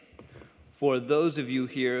For those of you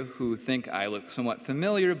here who think I look somewhat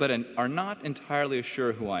familiar but are not entirely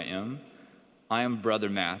sure who I am Brother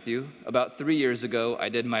Matthew. About 3 years ago, I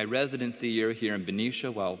did my residency year here in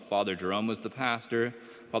Benicia while Father Jerome was the pastor,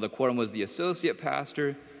 Father Quorum was the associate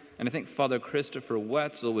pastor, and I think Father Christopher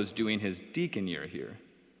Wetzel was doing his deacon year here.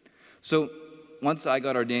 So once I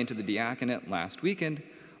got ordained to the diaconate last weekend,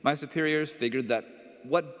 my superiors figured that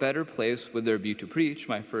what better place would there be to preach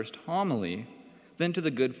my first homily than to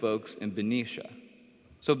the good folks in Benicia.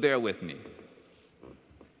 So bear with me.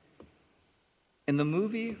 In the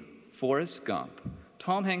movie Forrest Gump,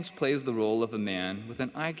 Tom Hanks plays the role of a man with an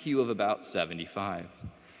IQ of about 75,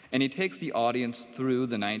 and he takes the audience through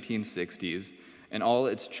the 1960s and all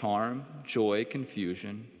its charm, joy,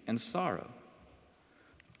 confusion, and sorrow.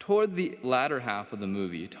 Toward the latter half of the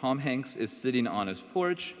movie, Tom Hanks is sitting on his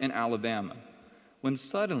porch in Alabama, when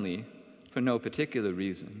suddenly, for no particular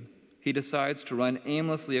reason, he decides to run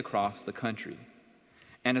aimlessly across the country.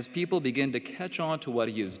 And as people begin to catch on to what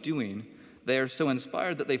he is doing, they are so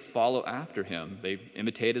inspired that they follow after him. They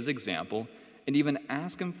imitate his example and even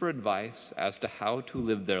ask him for advice as to how to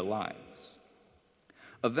live their lives.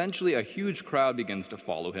 Eventually, a huge crowd begins to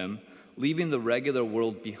follow him, leaving the regular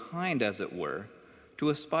world behind, as it were, to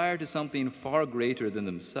aspire to something far greater than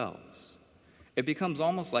themselves. It becomes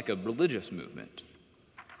almost like a religious movement.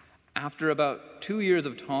 After about 2 years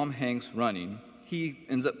of Tom Hanks running, he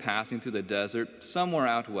ends up passing through the desert somewhere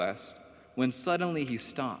out west when suddenly he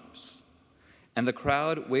stops, and the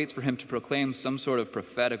crowd waits for him to proclaim some sort of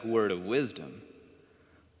prophetic word of wisdom.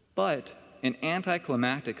 But in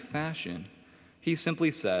anticlimactic fashion, he simply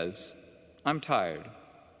says, "I'm tired.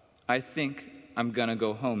 I think I'm gonna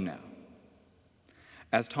go home now."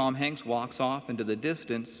 As Tom Hanks walks off into the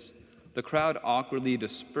distance, the crowd awkwardly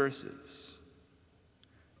disperses.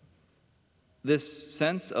 This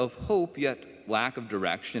sense of hope, yet lack of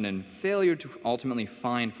direction, and failure to ultimately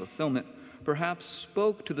find fulfillment perhaps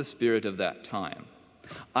spoke to the spirit of that time.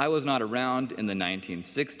 I was not around in the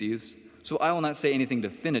 1960s, so I will not say anything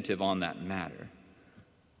definitive on that matter.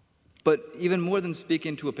 But even more than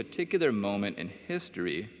speaking to a particular moment in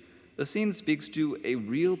history, the scene speaks to a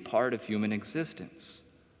real part of human existence.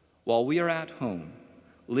 While we are at home,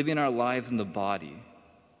 living our lives in the body,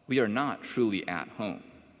 we are not truly at home.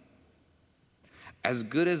 As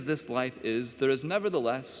good as this life is, there is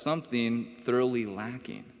nevertheless something thoroughly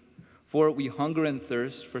lacking, for we hunger and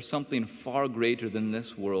thirst for something far greater than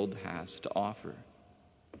this world has to offer.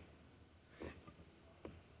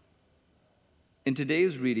 In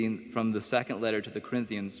today's reading from the second letter to the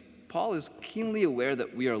Corinthians, Paul is keenly aware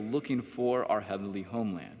that we are looking for our heavenly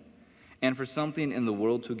homeland and for something in the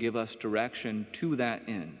world to give us direction to that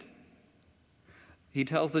end. He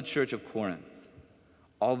tells the church of Corinth,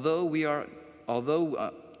 although we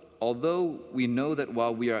know that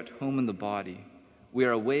while we are at home in the body, we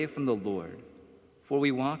are away from the Lord, for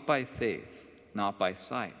we walk by faith, not by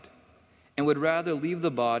sight, and would rather leave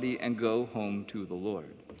the body and go home to the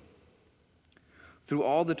Lord. Through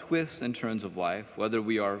all the twists and turns of life, whether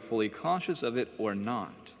we are fully conscious of it or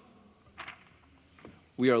not,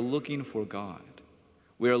 we are looking for God.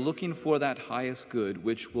 We are looking for that highest good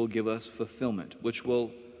which will give us fulfillment, which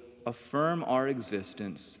will affirm our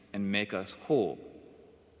existence and make us whole.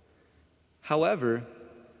 However,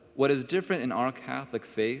 what is different in our Catholic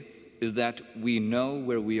faith is that we know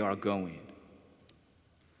where we are going.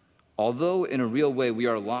 Although in a real way we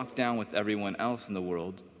are locked down with everyone else in the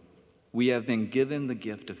world, we have been given the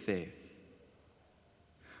gift of faith.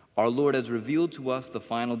 Our Lord has revealed to us the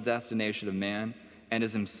final destination of man and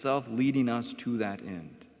is himself leading us to that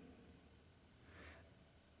end.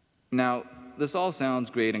 Now, this all sounds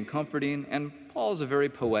great and comforting, and Paul's a very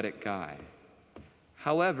poetic guy.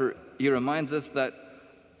 However, he reminds us that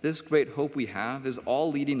this great hope we have is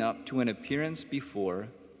all leading up to an appearance before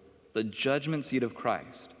the judgment seat of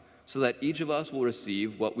Christ, so that each of us will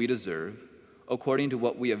receive what we deserve according to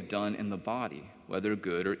what we have done in the body, whether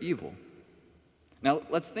good or evil. Now,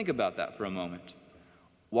 let's think about that for a moment.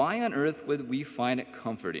 Why on earth would we find it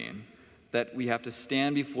comforting that we have to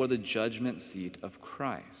stand before the judgment seat of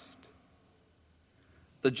Christ?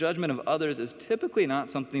 The judgment of others is typically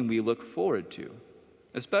not something we look forward to,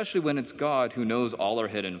 especially when it's God who knows all our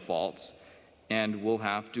hidden faults and we'll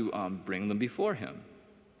have to bring them before him.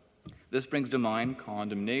 This brings to mind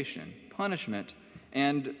condemnation, punishment,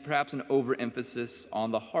 and perhaps an overemphasis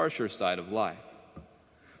on the harsher side of life.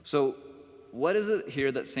 So, what is it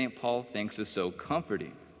here that St. Paul thinks is so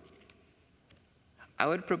comforting? I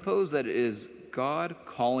would propose that it is God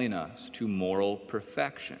calling us to moral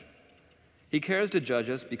perfection. He cares to judge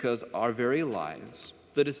us because our very lives,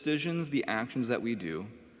 the decisions, the actions that we do,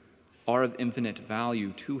 are of infinite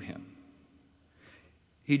value to him.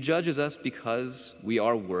 He judges us because we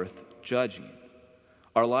are worth judging.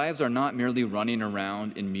 Our lives are not merely running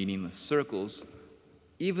around in meaningless circles,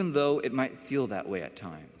 even though it might feel that way at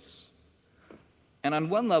times. And on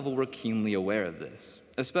one level, we're keenly aware of this,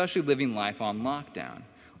 especially living life on lockdown.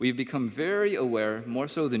 We've become very aware, more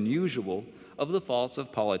so than usual, of the faults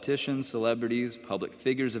of politicians, celebrities, public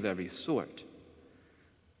figures of every sort.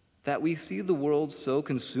 That we see the world so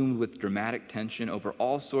consumed with dramatic tension over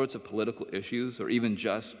all sorts of political issues, or even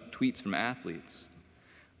just tweets from athletes.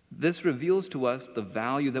 This reveals to us the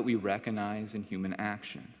value that we recognize in human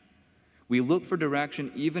action. We look for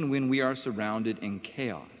direction even when we are surrounded in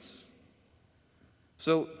chaos.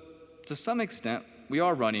 So, to some extent, we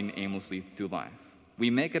are running aimlessly through life.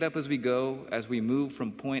 We make it up as we go, as we move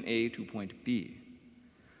from point A to point B.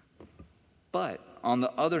 But, on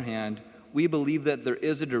the other hand, we believe that there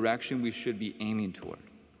is a direction we should be aiming toward.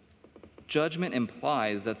 Judgment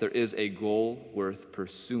implies that there is a goal worth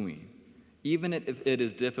pursuing, even if it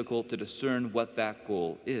is difficult to discern what that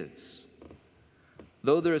goal is.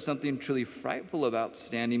 Though there is something truly frightful about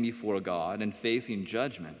standing before God and facing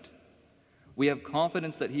judgment, we have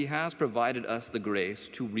confidence that He has provided us the grace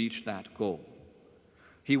to reach that goal.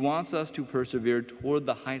 He wants us to persevere toward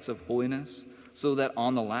the heights of holiness so that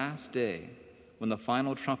on the last day, when the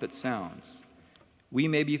final trumpet sounds, we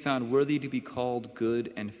may be found worthy to be called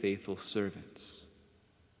good and faithful servants.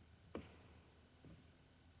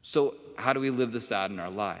 So, how do we live this out in our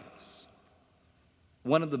lives?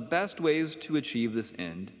 One of the best ways to achieve this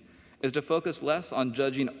end is to focus less on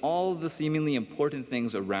judging all the seemingly important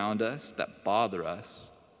things around us that bother us,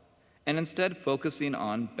 and instead focusing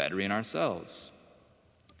on bettering ourselves.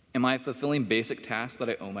 Am I fulfilling basic tasks that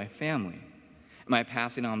I owe my family? Am I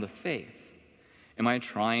passing on the faith? Am I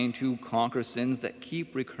trying to conquer sins that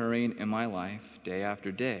keep recurring in my life day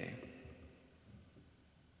after day?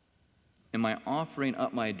 Am I offering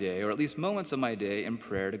up my day, or at least moments of my day, in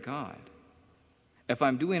prayer to God? If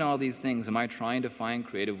I'm doing all these things, am I trying to find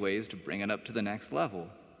creative ways to bring it up to the next level?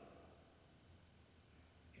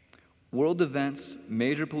 World events,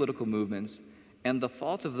 major political movements, and the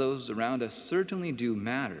faults of those around us certainly do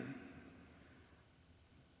matter.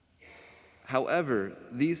 However,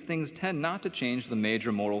 these things tend not to change the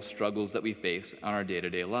major moral struggles that we face on our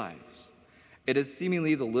day-to-day lives. It is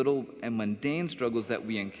seemingly the little and mundane struggles that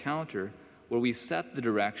we encounter where we set the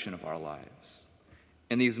direction of our lives.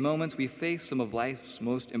 In these moments, we face some of life's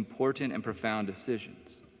most important and profound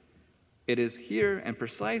decisions. It is here and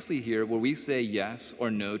precisely here where we say yes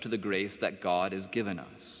or no to the grace that God has given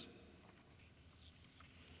us.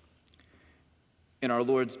 In our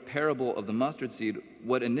Lord's parable of the mustard seed,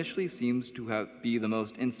 what initially seems to be the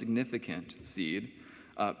most insignificant seed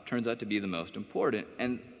turns out to be the most important,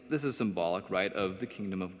 and this is symbolic, right, of the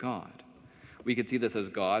kingdom of God. We could see this as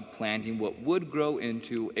God planting what would grow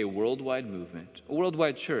into a worldwide movement, a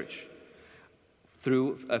worldwide church,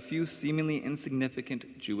 through a few seemingly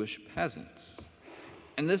insignificant Jewish peasants.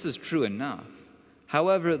 And this is true enough.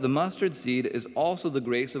 However, the mustard seed is also the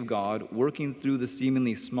grace of God working through the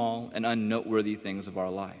seemingly small and unnoteworthy things of our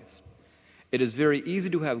life. It is very easy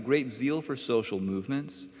to have great zeal for social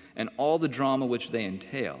movements and all the drama which they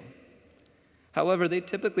entail. However, they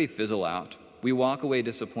typically fizzle out. We walk away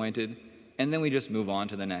disappointed, and then we just move on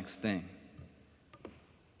to the next thing.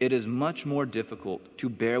 It is much more difficult to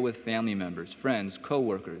bear with family members, friends,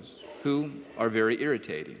 co-workers, who are very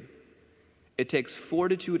irritating. It takes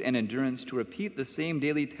fortitude and endurance to repeat the same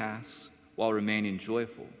daily tasks while remaining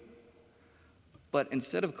joyful. But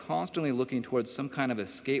instead of constantly looking towards some kind of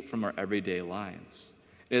escape from our everyday lives,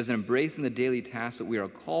 it is embracing the daily tasks that we are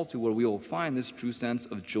called to where we will find this true sense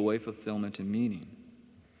of joy, fulfillment, and meaning.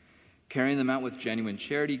 Carrying them out with genuine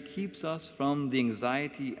charity keeps us from the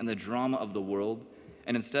anxiety and the drama of the world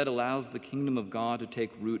and instead allows the kingdom of God to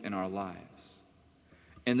take root in our lives.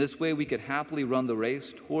 In this way, we could happily run the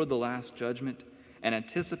race toward the last judgment and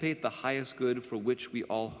anticipate the highest good for which we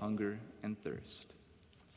all hunger and thirst.